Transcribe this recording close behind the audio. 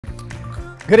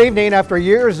Good evening. After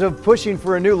years of pushing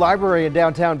for a new library in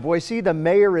downtown Boise, the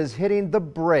mayor is hitting the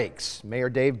brakes. Mayor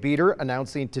Dave Bieter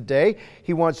announcing today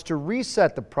he wants to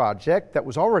reset the project that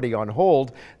was already on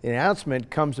hold. The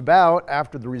announcement comes about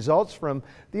after the results from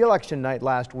the election night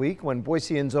last week, when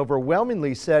Boiseans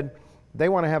overwhelmingly said they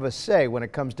want to have a say when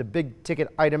it comes to big ticket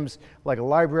items like a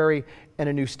library and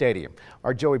a new stadium.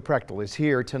 Our Joey Prechtel is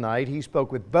here tonight. He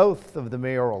spoke with both of the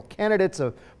mayoral candidates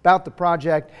about the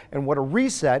project and what a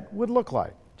reset would look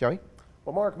like. Joey?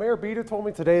 Well, Mark, Mayor Bieter told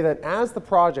me today that as the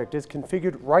project is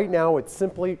configured right now, it's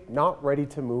simply not ready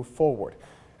to move forward.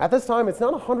 At this time, it's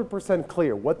not 100%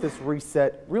 clear what this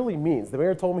reset really means. The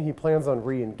mayor told me he plans on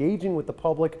re-engaging with the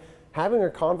public, having a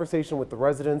conversation with the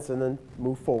residents, and then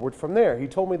move forward from there. He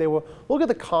told me they will look at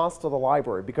the cost of the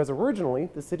library, because originally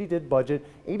the city did budget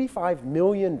 $85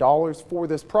 million for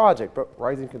this project, but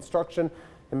rising construction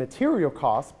and material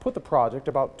costs put the project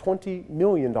about $20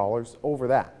 million over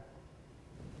that.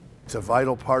 It's a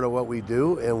vital part of what we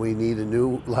do, and we need a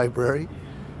new library,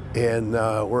 and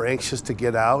we're anxious to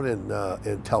get out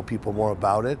and tell people more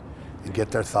about it and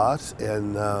get their thoughts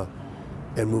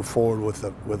and move forward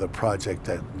with a project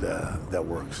that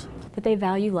works. That they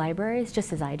value libraries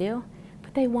just as I do,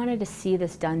 but they wanted to see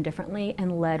this done differently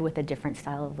and led with a different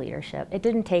style of leadership. It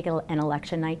didn't take an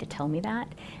election night to tell me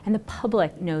that, and the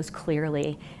public knows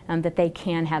clearly that they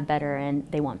can have better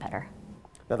and they want better.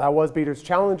 Now, that was Bieter's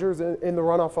challengers in the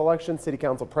runoff election, City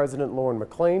Council President Lauren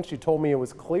McLean. She told me it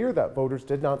was clear that voters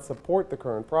did not support the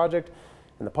current project,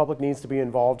 and the public needs to be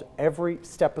involved every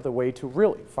step of the way to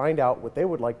really find out what they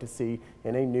would like to see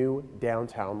in a new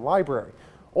downtown library.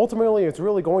 Ultimately, it's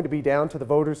really going to be down to the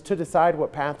voters to decide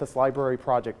what path this library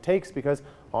project takes, because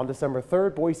on December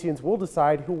 3rd, Boiseans will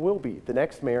decide who will be the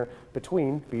next mayor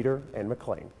between Bieter and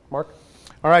McLean. Mark?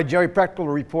 All right, Joey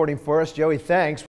Prechtel reporting for us. Joey, thanks.